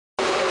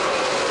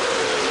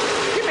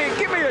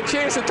a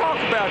chance to talk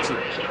about you.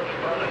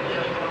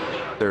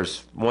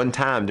 There's one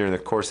time during the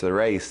course of the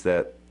race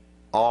that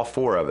all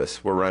four of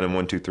us were running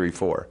 1, 2, 3,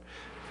 4.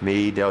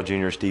 Me, Dale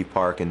Jr., Steve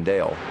Park, and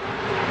Dale.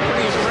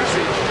 Pretty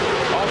impressive.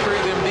 All three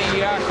of them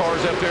DEI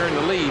cars up there in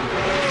the lead.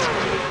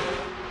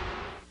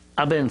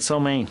 I've been in so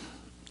many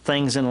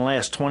things in the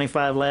last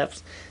 25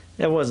 laps.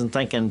 I wasn't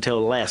thinking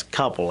until the last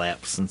couple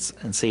laps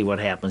and see what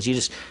happens. You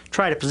just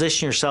try to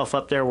position yourself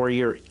up there where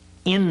you're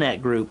in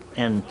that group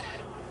and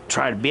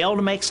try to be able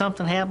to make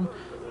something happen,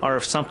 or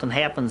if something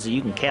happens,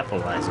 you can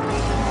capitalize on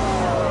it.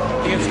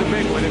 It's the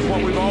big one. It's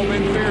what we've all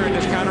been fearing.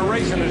 This kind of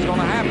racing is going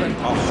to happen.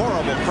 A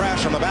horrible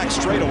crash on the back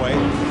straightaway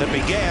that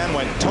began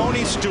when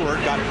Tony Stewart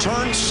got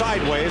turned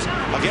sideways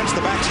against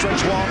the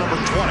backstretch wall number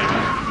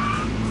 20.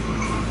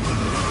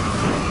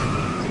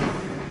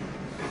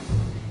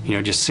 You know,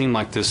 it just seemed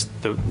like the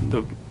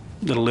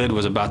lid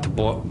was about to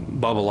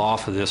bubble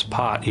off of this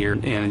pot here,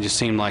 and it just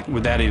seemed like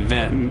with that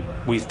event,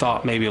 we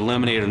thought maybe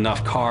eliminated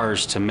enough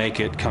cars to make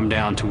it come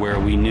down to where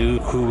we knew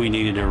who we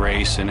needed to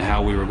race and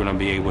how we were going to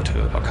be able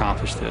to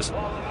accomplish this.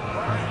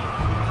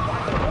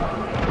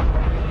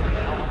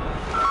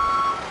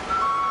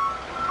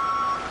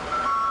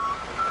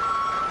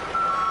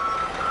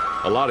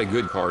 A lot of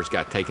good cars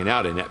got taken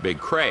out in that big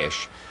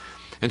crash.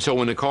 And so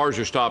when the cars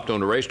are stopped on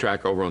the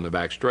racetrack over on the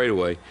back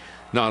straightaway,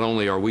 not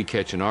only are we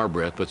catching our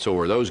breath, but so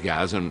are those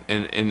guys. And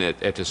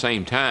at the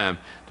same time,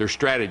 they're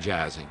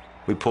strategizing.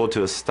 We pulled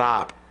to a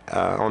stop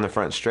on the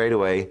front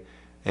straightaway,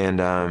 and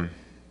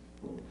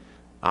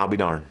I'll be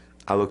darned.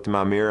 I looked in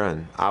my mirror,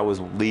 and I was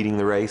leading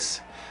the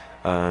race.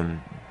 Dale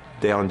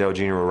and Dale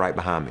Jr. were right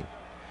behind me.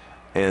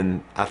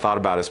 And I thought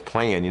about his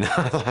plan, you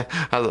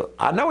know.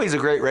 I know he's a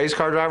great race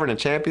car driver and a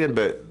champion,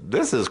 but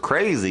this is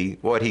crazy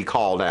what he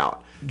called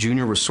out.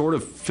 Junior was sort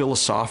of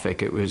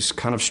philosophic. It was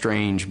kind of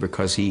strange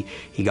because he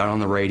got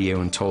on the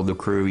radio and told the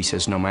crew, he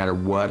says, no matter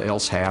what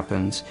else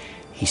happens,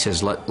 he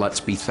says, let's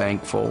be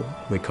thankful,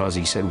 because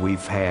he said,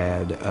 we've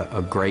had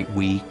a great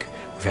week,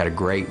 we've had a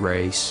great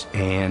race,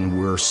 and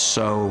we're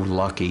so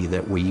lucky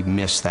that we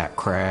missed that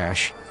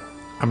crash.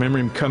 I remember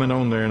him coming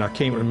on there, and I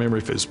can't remember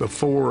if it's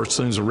before or as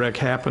soon as the wreck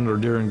happened or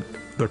during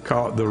the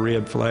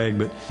red flag,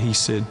 but he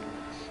said,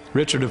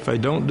 Richard, if they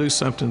don't do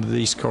something to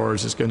these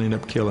cars, it's going to end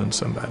up killing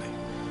somebody.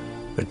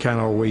 It kind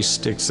of always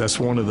sticks. That's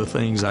one of the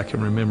things I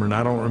can remember, and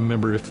I don't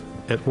remember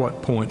at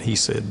what point he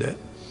said that,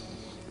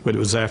 but it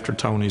was after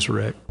Tony's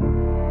wreck.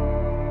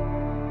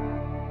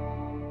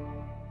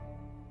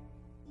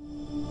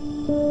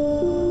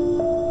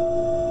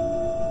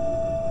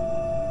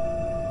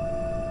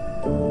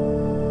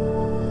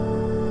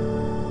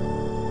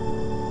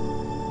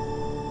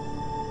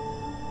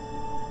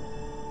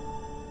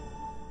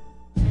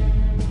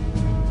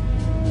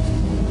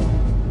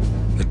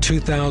 The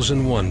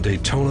 2001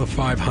 Daytona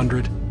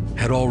 500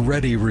 had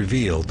already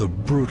revealed the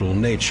brutal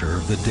nature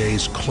of the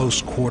day's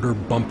close-quarter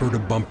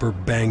bumper-to-bumper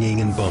banging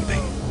and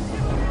bumping.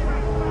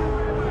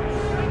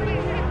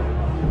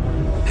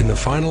 In the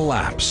final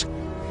laps,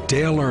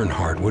 Dale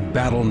Earnhardt would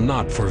battle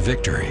not for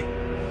victory,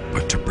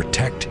 but to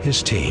protect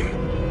his team.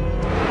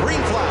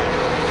 Green flag.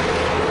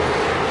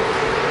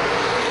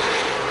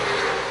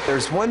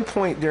 There's one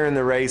point during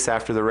the race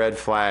after the red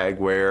flag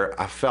where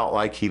I felt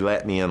like he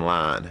let me in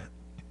line.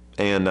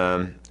 And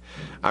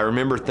I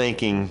remember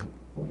thinking,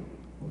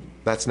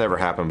 that's never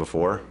happened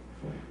before.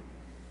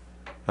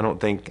 I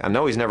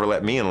know he's never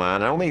let me in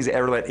line. I don't think he's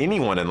ever let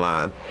anyone in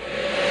line.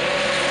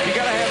 You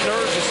got to have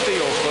nerves of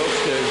steel,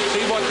 folks, to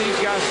see what these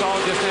guys saw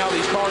just now.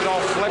 These cars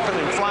all flipping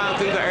and flying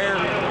through the air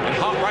and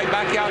hop right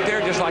back out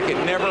there just like it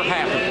never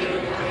happened.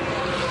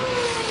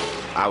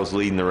 I was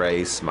leading the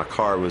race. My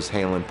car was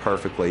handling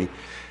perfectly.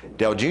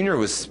 Dale Jr.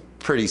 was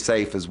pretty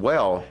safe as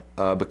well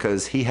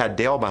because he had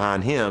Dale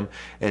behind him,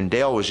 and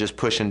Dale was just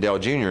pushing Dale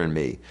Jr. and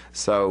me.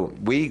 So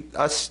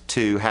us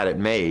two had it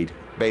made,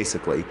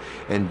 basically,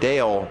 and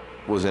Dale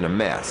was in a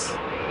mess.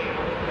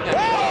 Whoa!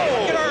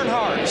 Get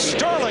Earnhardt.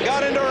 Sterling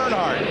got into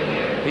Earnhardt.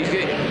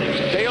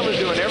 Dale is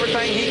doing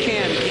everything he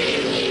can to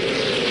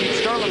keep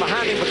Sterling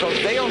behind him because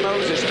Dale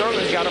knows that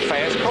Sterling's got a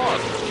fast car.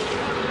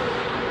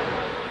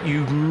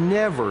 You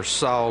never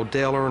saw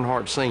Dale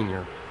Earnhardt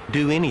Sr.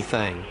 do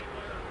anything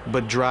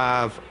but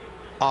drive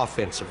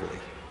offensively.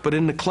 But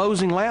in the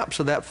closing laps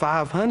of that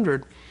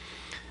 500,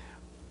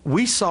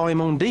 we saw him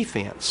on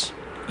defense.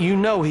 You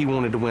know he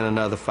wanted to win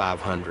another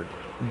 500,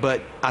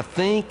 but I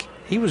think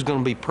he was going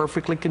to be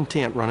perfectly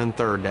content running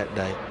third that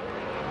day.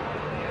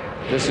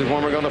 This is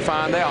when we're going to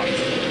find out.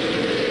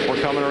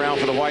 We're coming around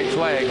for the white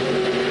flag.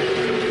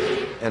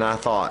 And I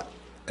thought,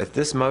 if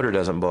this motor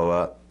doesn't blow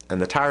up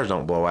and the tires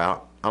don't blow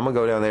out, I'm going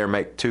to go down there and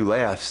make 2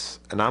 lefts,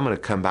 and I'm going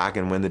to come back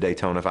and win the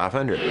Daytona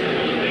 500.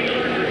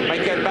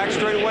 Make that back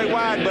straightaway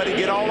wide, buddy.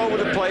 Get all over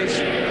the place.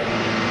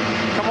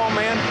 Come on,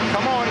 man.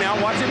 Come on now.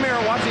 Watch the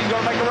mirror. Watch it. You're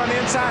going to make a run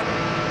inside.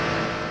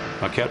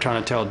 I kept trying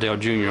to tell Dale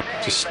Jr.,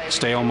 just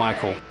stay on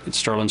Michael.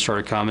 Sterling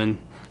started coming,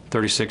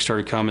 36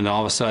 started coming, and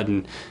all of a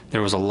sudden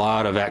there was a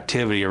lot of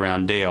activity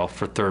around Dale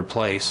for third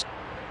place.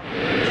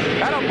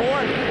 Atta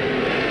boy.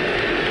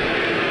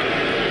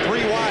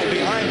 3 wide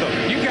behind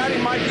them. You got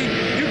him, Mikey.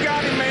 You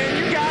got him,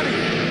 man. You got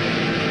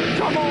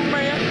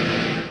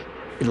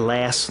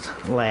last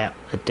lap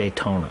at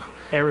Daytona.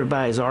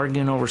 Everybody's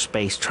arguing over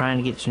space, trying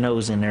to get your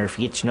nose in there. If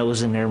you get your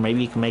nose in there,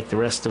 maybe you can make the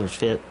rest of it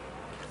fit.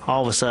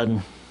 All of a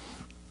sudden,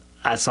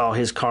 I saw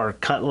his car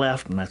cut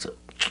left, and I said,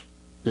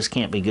 this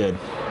can't be good.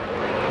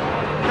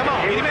 Come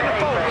on, get him in the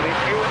fold.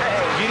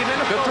 Get him in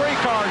the fold. The 3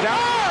 cars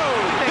out. Oh!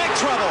 Big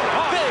trouble.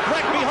 Big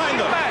wreck behind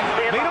them.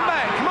 Beat him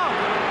back. Come on.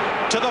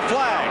 To the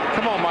flag.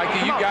 Come on, Mikey,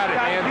 you got it,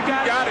 man. You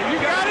got it. You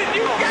got it.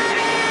 You got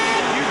it.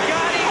 You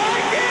got it.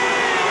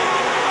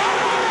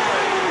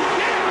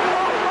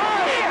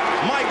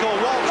 Michael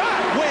Walsh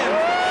wins.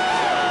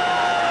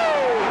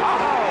 Oh,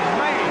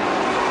 man.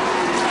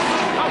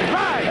 All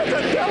right. It's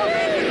a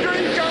television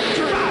dream come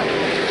true.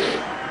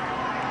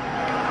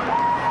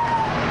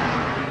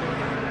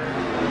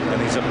 And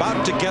he's about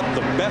to get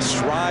the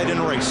best ride in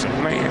racing.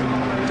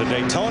 Man. The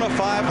Daytona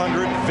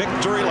 500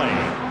 victory lane.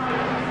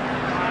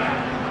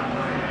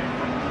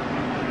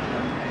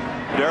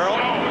 Darrell,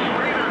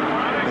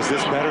 is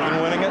this better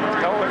than winning it?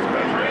 Oh, it's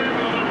better.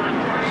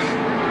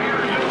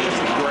 This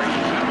is great.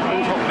 I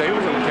hope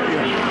David's okay.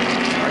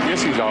 I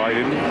guess he's all right,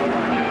 isn't he?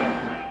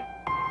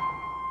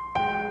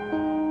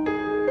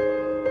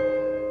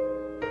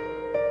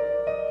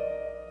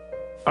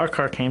 Our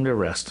car came to a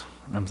rest.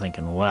 I'm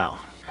thinking, wow.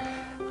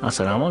 I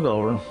said, I'm going to go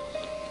over and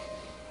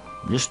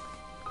just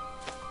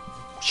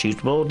shoot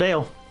the bull with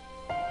Dale.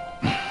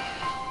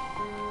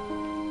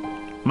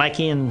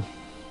 Mikey and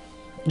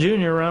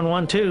Junior run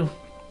 1-2.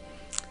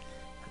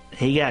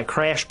 He got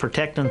crashed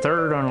protecting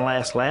third on the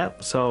last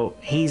lap, so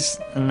he's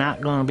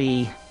not going to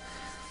be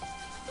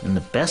in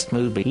the best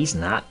mood, but he's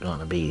not going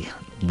to be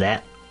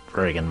that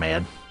friggin'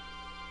 mad.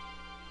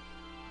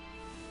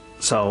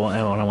 So when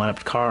I went up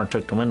to the car and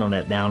took the window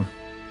net down,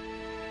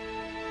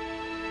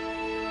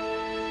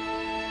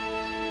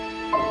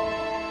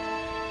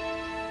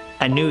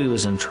 I knew he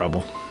was in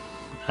trouble.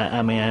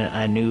 I mean,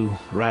 I knew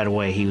right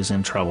away he was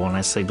in trouble, and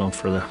I signaled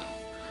for the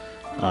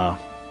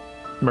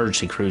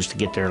emergency crews to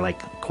get there like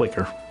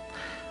quicker.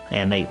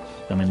 And they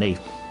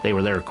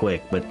were there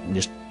quick, but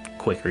just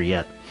quicker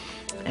yet.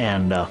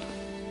 And I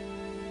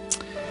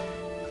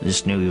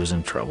just knew he was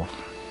in trouble.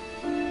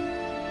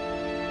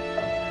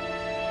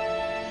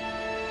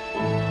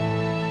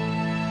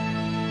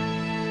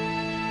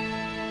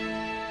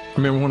 I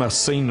remember when I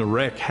seen the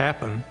wreck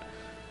happen,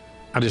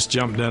 I just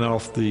jumped down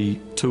off the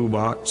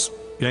toolbox,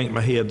 yanked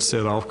my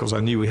headset off because I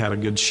knew we had a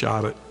good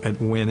shot at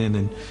winning,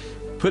 and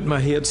put my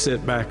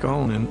headset back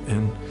on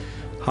and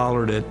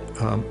hollered at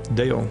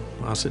Dale.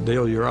 I said,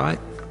 Dale, you all right?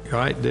 You all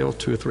right, Dale?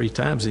 2 or 3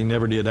 times. He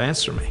never did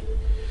answer me.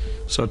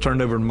 So I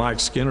turned over to Mike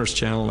Skinner's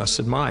channel and I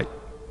said, Mike,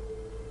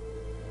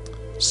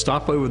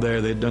 stop over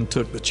there. They'd done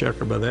took the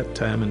checker by that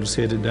time and was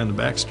headed down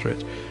the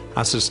backstretch.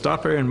 I said,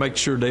 stop there and make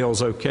sure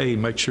Dale's okay.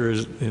 Make sure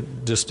it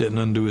just didn't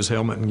undo his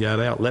helmet and got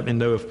out. Let me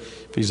know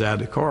if he's out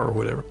of the car or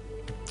whatever.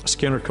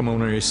 Skinner come on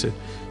there, he said,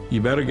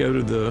 you better go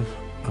to the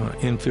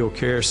infield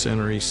care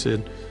center. He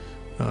said,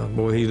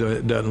 boy, he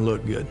doesn't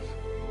look good.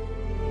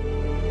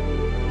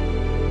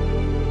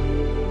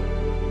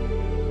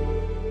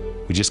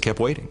 We just kept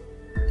waiting.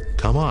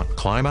 Come on,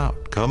 climb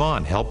out. Come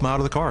on, help him out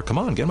of the car. Come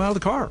on, get him out of the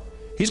car.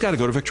 He's got to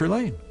go to victory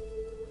lane.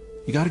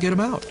 You got to get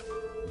him out.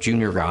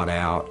 Junior got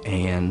out,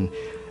 and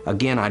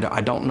again,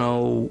 I don't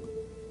know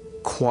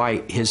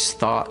quite his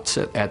thoughts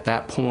at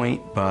that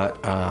point, but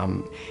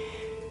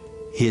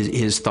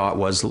his thought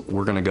was,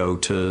 we're going to go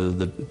to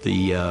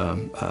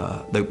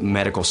the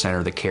medical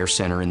center, the care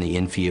center in the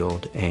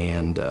infield,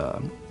 and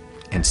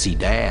see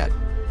Dad.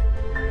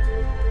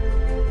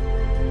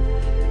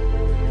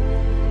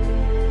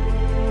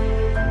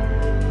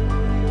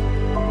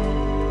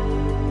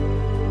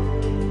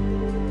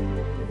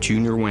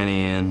 Junior went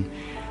in,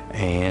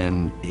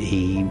 and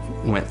he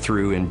went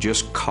through and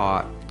just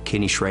caught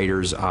Kenny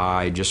Schrader's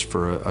eye just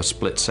for a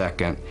split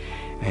second,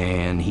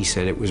 and he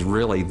said it was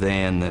really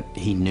then that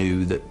he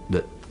knew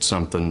that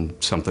something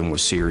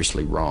was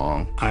seriously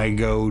wrong. I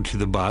go to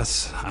the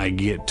bus, I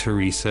get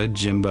Teresa,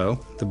 Jimbo,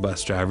 the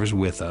bus driver's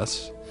with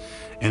us,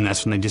 and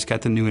that's when they just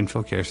got the new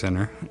infield care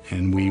center,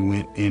 and we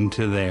went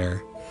into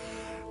there.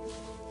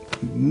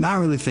 Not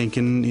really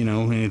thinking,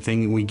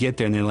 anything. We get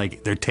there and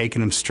they're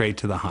taking him straight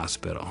to the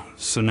hospital.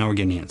 So now we're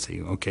getting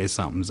antsy. Okay,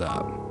 something's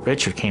up.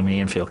 Richard came in the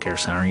infield care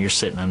center, and you're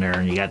sitting in there,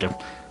 and you got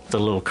the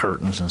little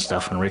curtains and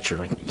stuff, and Richard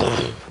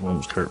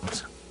those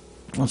curtains.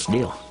 What's the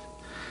deal?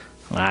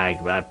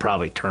 I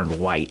probably turned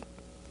white,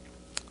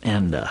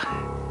 and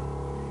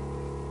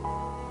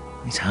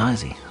he said, how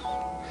is he?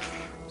 I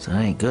said,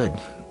 I ain't good.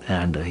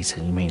 And he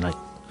said, you mean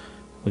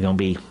we're gonna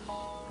be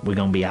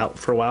out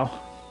for a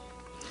while?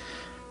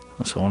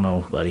 I said, oh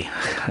no, buddy.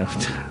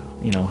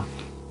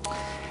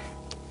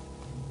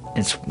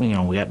 It's we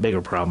got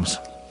bigger problems.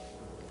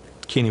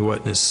 Kenny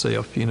wasn't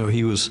himself.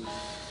 He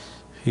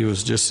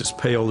was just as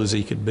pale as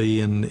he could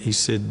be, and he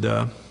said,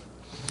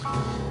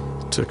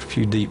 took a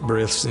few deep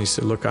breaths, and he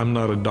said, look, I'm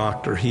not a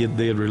doctor.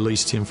 They had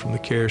released him from the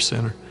care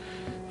center.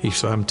 He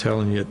said, I'm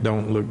telling you, it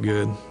don't look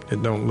good.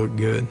 It don't look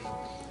good.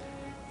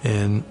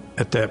 And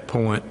at that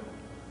point,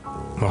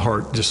 my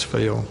heart just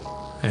fell.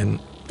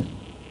 And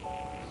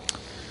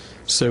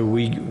So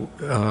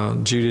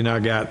Judy and I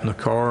got in the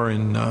car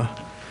and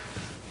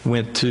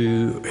headed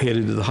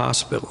to the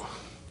hospital.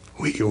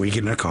 We get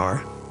in a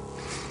car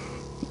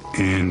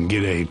and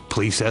get a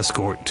police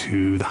escort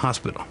to the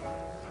hospital.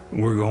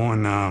 We're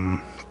going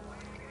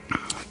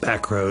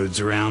back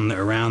roads around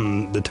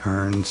the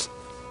turns.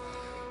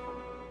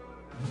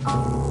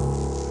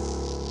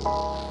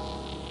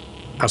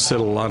 I said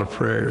a lot of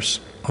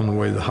prayers on the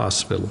way to the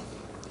hospital.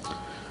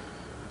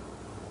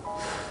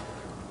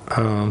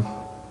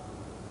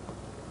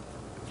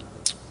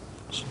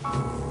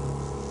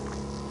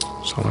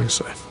 That's all I can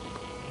say.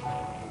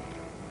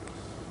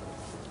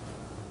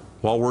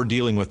 While we're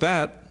dealing with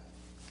that,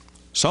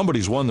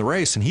 somebody's won the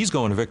race and he's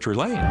going to victory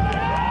lane.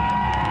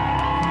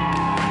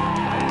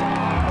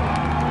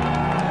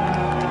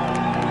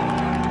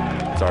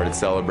 Started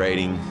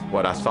celebrating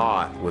what I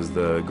thought was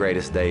the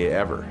greatest day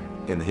ever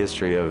in the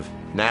history of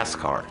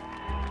NASCAR,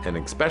 and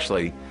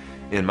especially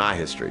in my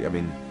history. I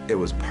mean, it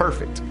was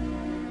perfect.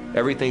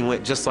 Everything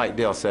went just like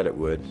Dale said it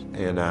would,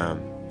 and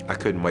I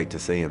couldn't wait to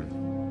see him.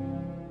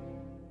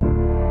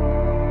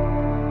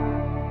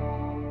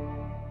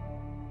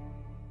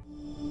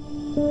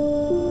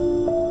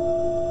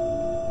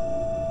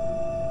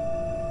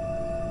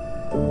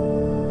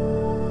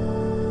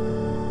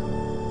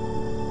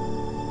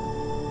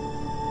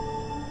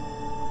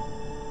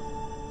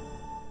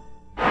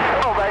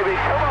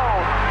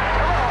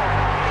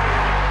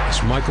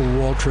 Michael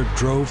Waltrip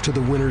drove to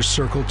the winner's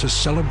circle to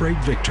celebrate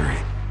victory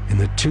in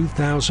the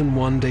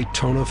 2001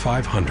 Daytona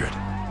 500.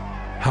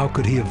 How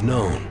could he have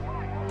known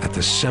that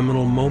the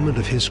seminal moment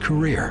of his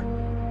career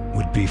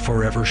would be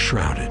forever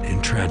shrouded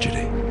in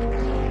tragedy?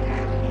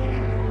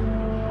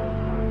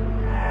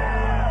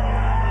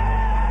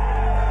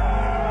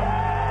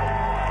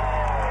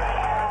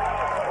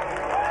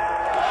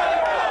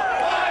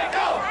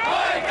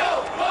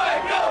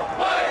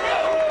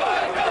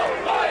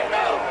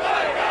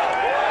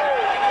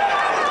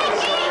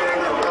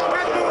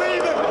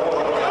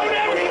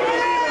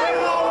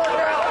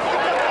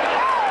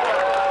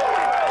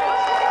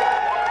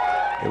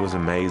 It was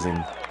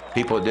amazing.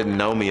 People that didn't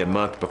know me a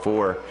month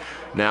before,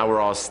 now we're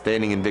all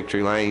standing in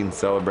victory lane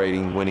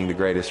celebrating winning the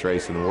greatest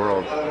race in the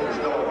world.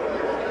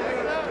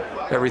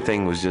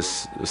 Everything was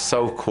just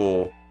so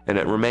cool, and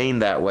it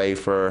remained that way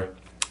for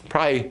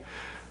probably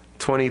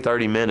 20,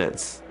 30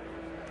 minutes.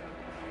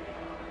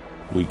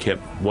 We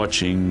kept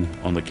watching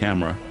on the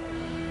camera,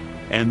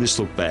 and this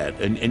looked bad.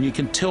 And you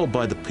can tell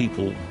by the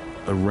people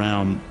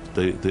around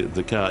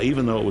the car,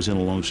 even though it was in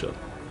a long shot.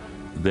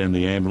 Then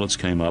the ambulance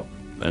came up,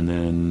 and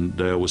then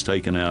Dale was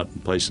taken out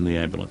and placed in the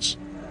ambulance.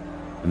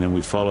 And then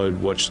we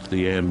watched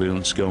the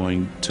ambulance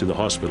going to the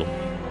hospital.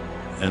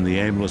 And the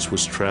ambulance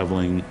was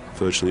traveling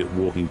virtually at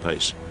walking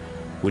pace,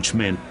 which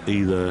meant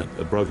either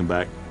a broken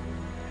back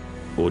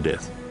or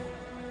death.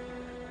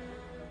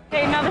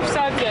 Okay, another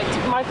subject.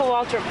 Michael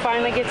Waltrip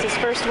finally gets his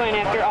first win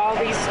after all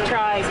these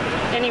tries.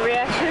 Any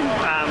reaction?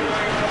 I'm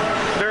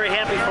very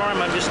happy for him.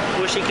 I just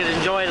wish he could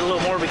enjoy it a little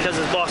more because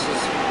his boss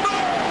is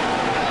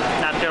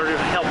not there to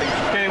help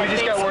him. Okay, we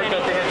just got word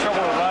that they had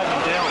trouble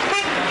riding down.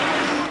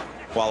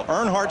 While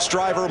Earnhardt's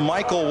driver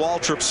Michael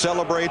Waltrip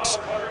celebrates,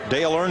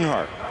 Dale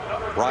Earnhardt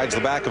rides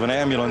the back of an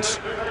ambulance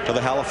to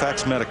the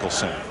Halifax Medical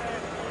Center.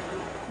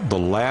 The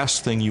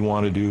last thing you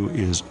want to do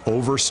is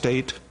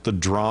overstate the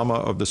drama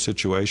of the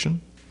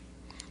situation,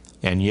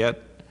 and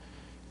yet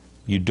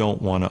you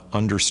don't want to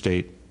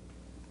understate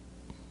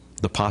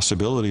the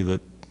possibility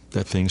that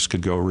things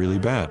could go really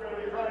bad.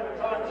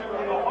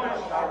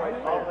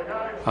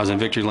 I was in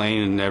victory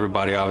lane, and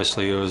everybody,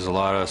 obviously, it was a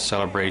lot of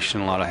celebration,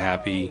 a lot of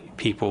happy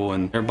people,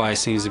 and everybody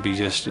seems to be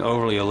just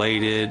overly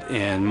elated,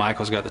 and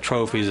Michael's got the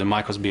trophies, and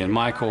Michael's being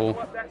Michael.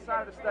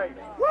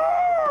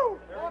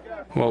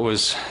 What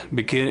was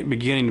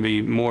beginning to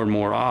be more and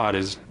more odd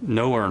is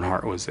no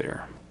Earnhardt was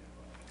there.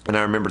 And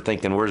I remember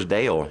thinking, where's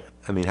Dale?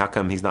 I mean, how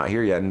come he's not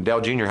here yet? And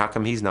Dale Jr., how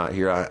come he's not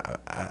here?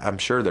 I'm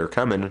sure they're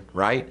coming,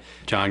 right?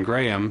 John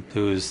Graham,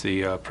 who is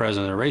the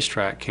president of the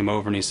racetrack, came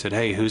over and he said,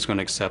 hey, who's going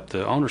to accept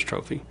the owner's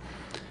trophy?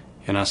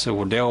 And I said,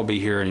 well, Dale will be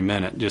here any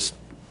minute. Just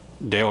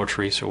Dale or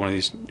Teresa,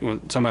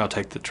 somebody will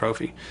take the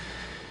trophy.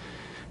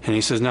 And he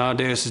says, no,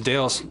 this is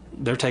Dale's.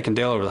 They're taking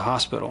Dale over to the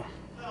hospital.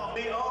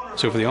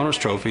 So for the owner's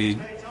trophy,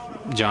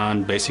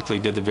 John basically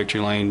did the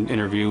victory lane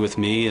interview with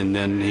me, and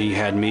then he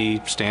had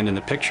me stand in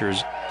the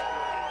pictures.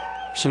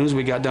 As soon as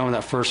we got done with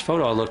that first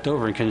photo, I looked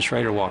over and Ken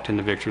Schrader walked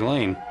into victory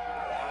lane.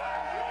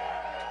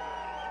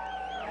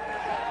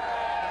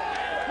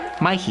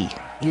 Mikey,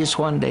 he just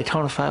won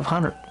Daytona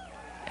 500.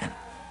 And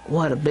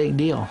what a big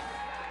deal.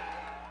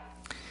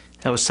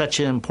 That was such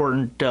an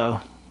important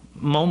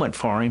moment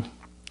for him.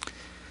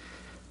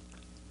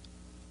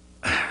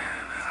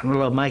 I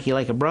love Mikey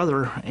like a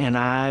brother, and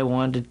I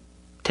wanted to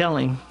tell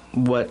him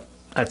what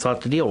I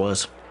thought the deal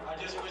was.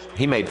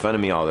 He made fun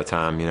of me all the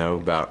time, you know,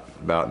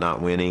 about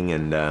not winning,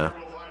 and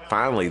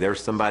finally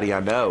there's somebody I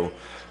know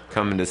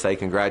coming to say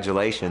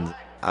congratulations.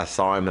 I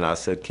saw him and I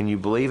said, can you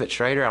believe it,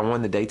 Schrader? I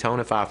won the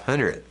Daytona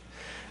 500.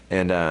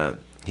 And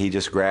he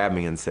just grabbed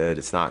me and said,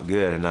 it's not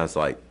good. And I was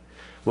like,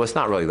 Well, it's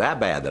not really that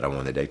bad that I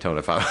won the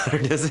Daytona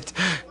 500, is it?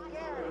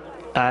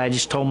 I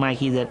just told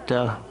Mikey that,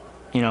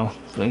 you know,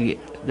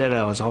 that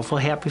I was awful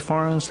happy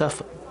for him and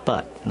stuff.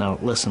 But no,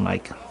 listen,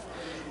 Mike,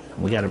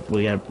 we got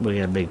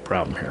a big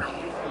problem here.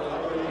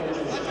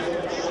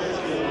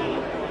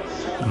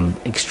 I'm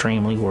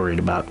extremely worried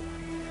about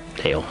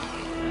Dale.